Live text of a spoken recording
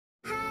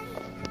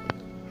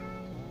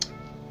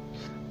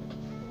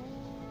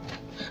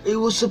Hey,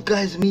 what's up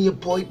guys, me your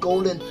boy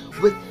Golden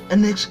with a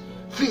next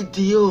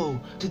video.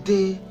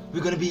 Today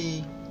we're gonna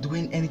be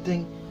doing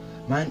anything.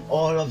 Mind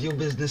all of your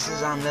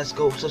businesses and let's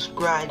go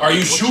subscribe. Are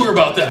you sure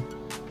about that?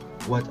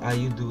 What are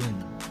you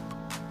doing?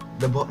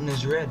 The button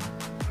is red.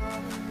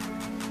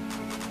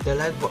 The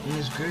like button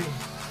is green.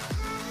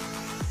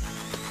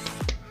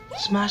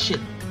 Smash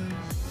it.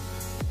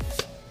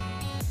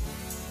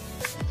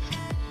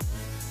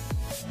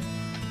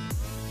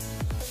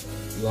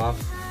 You have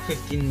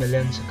 15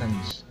 million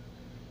seconds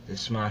to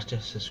smash the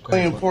subscribe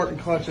Really button.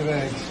 important clutch of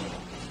eggs.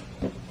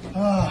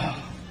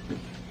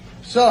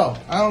 So,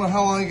 I don't know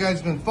how long you guys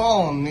have been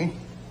following me,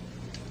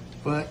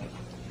 but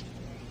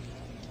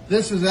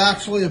this is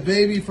actually a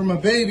baby from a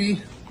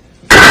baby.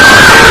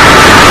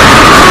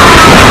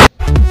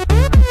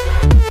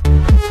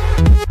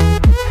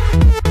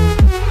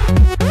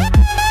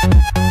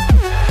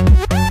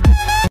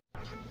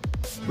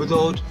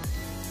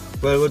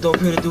 Without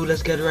further ado,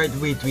 let's get right.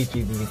 Wait.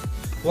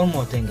 One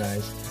more thing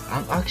guys,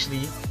 I'm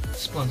actually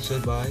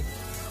sponsored by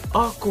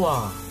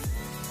Aqua.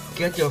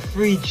 Get your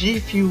free G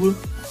Fuel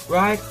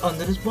right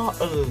under this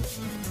bottle.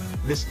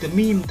 This the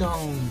meme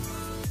town.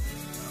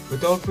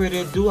 Without further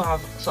ado, I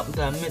have something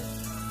to admit.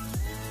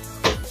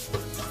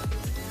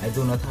 I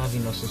do not have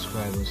enough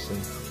subscribers to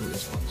do a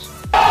sponsor.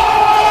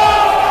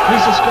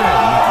 Please subscribe.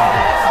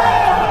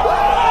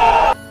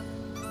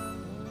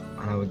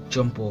 And I would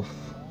jump off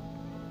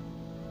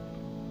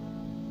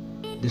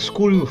the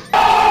school roof.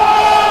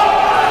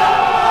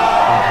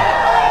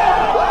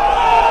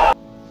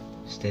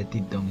 Stay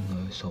deep down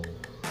in your soul.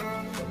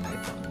 The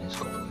light button is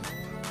going.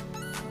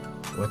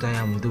 What I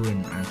am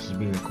doing and keep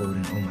it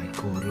recording. Oh my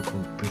god, look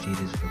how pretty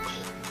this looks.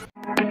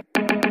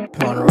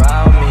 Wanna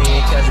ride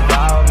me, catch a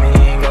ride me,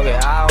 go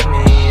get out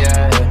me,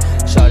 yeah.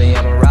 Shawty,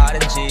 I'm a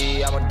riding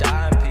G, I'm a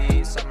dying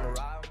piece, I'm a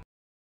ride.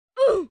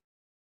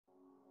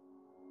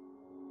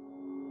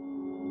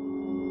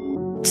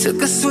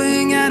 Took a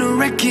swing at a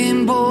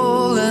wrecking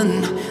ball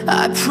and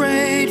I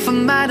prayed for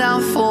my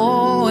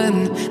downfall,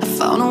 and I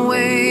found a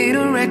way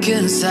to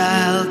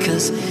reconcile,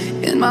 cause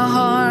in my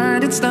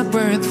heart it's not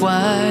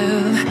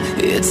worthwhile.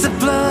 It's a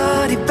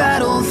bloody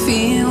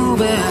battlefield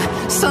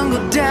where some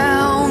go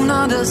down,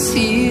 others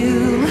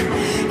heal.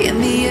 In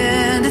the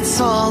end it's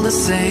all the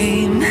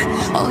same.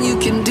 All you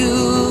can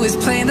do is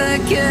play the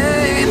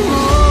game.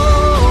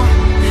 Oh,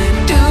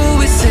 do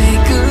we say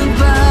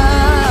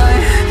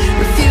goodbye?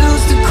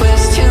 Refuse to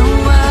question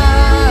why.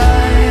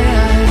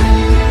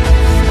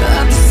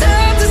 I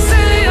deserve to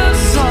say I'm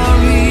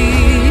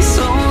sorry,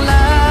 so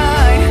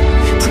lie.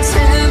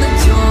 Pretend that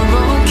you're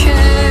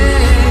okay.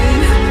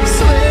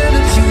 Swear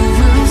that you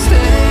will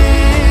stay.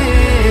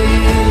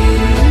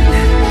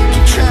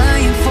 Keep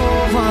trying for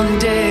one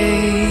day.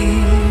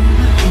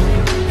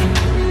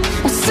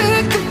 I'm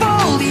sick of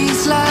all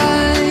these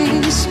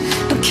lies.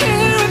 Don't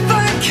care if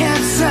I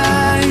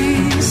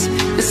capsize.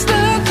 There's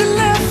nothing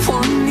left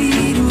for me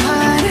to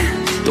hide.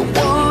 Don't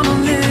wanna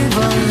live a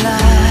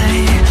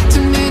lie.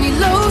 Too many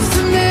lows,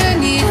 too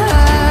many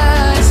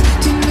highs.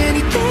 Too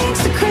many things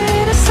to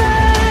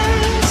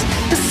criticize.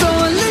 And so I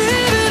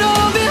leave it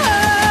all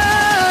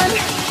behind.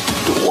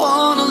 Don't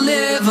wanna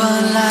live a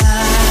lie.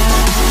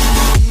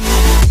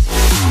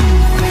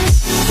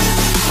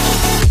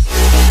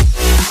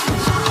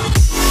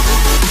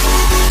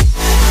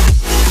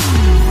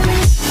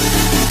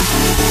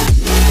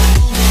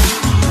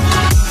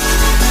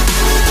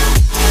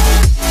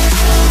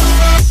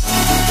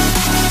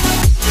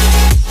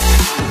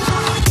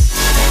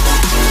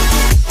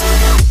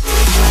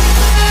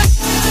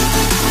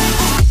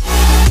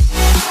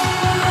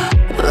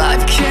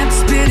 Life kept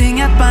spitting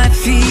at my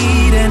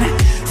feet and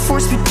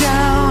forced me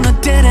down a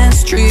dead-end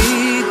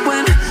street,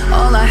 when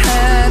all I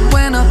had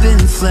went up in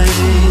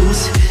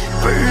flames,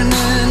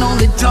 burning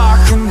only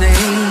dark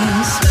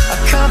remains. I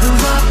cover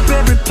up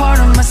every part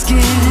of my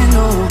skin,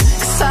 oh,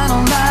 cause I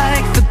don't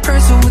like the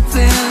person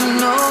within.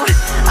 Oh,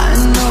 I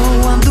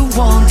know I'm the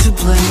one to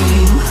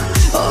blame.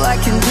 All I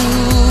can do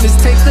is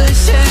take the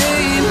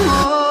shame.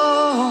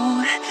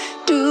 Oh,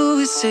 do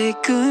we say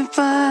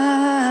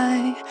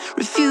goodbye?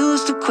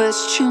 Refuse to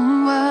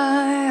question why.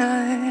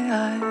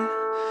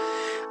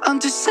 I'm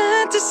too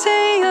sad to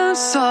say I'm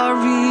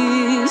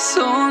sorry,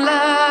 so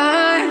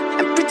lie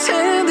and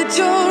pretend that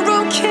you're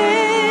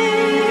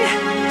okay.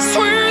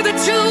 Swear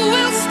that you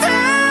will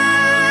stay.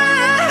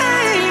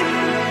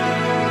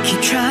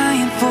 Keep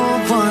trying for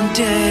one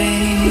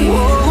day.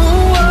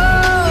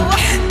 Whoa,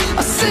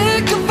 I'm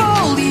sick of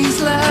all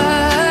these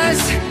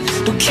lies.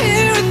 Don't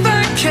care if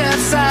I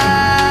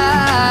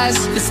capsize.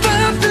 There's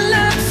nothing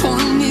left for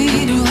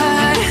me to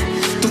hide.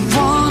 Don't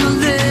wanna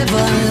live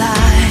a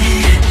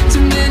lie.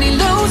 Too many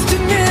lows, too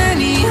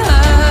many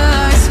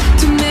highs.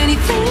 Too many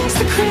things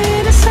to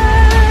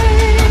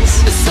criticize.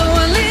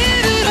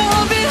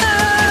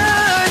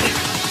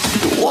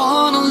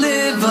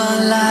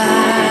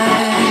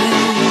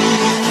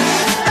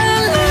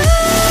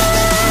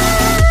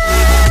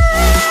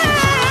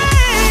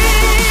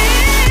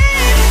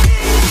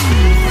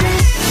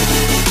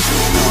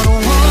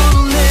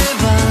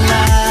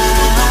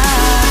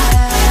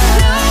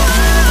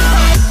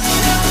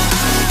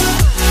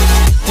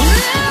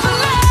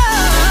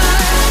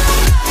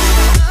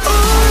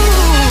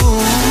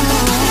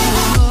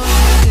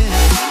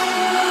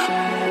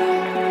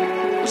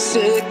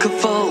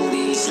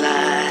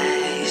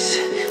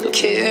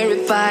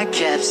 I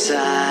capsize.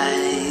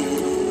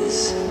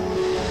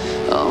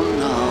 Oh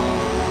no.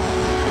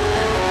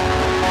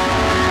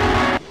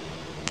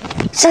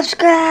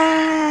 Subscribe!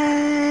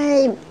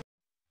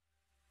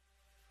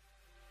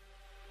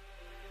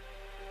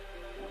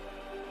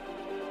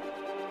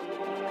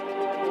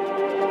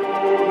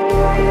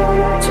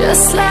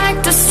 Just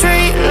like the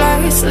street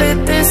lights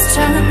lit this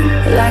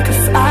town, like a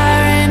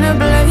fire in a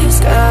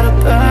blaze, gotta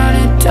burn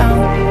it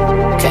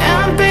down.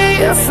 Can't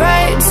be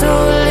afraid to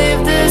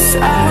leave this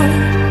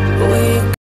out.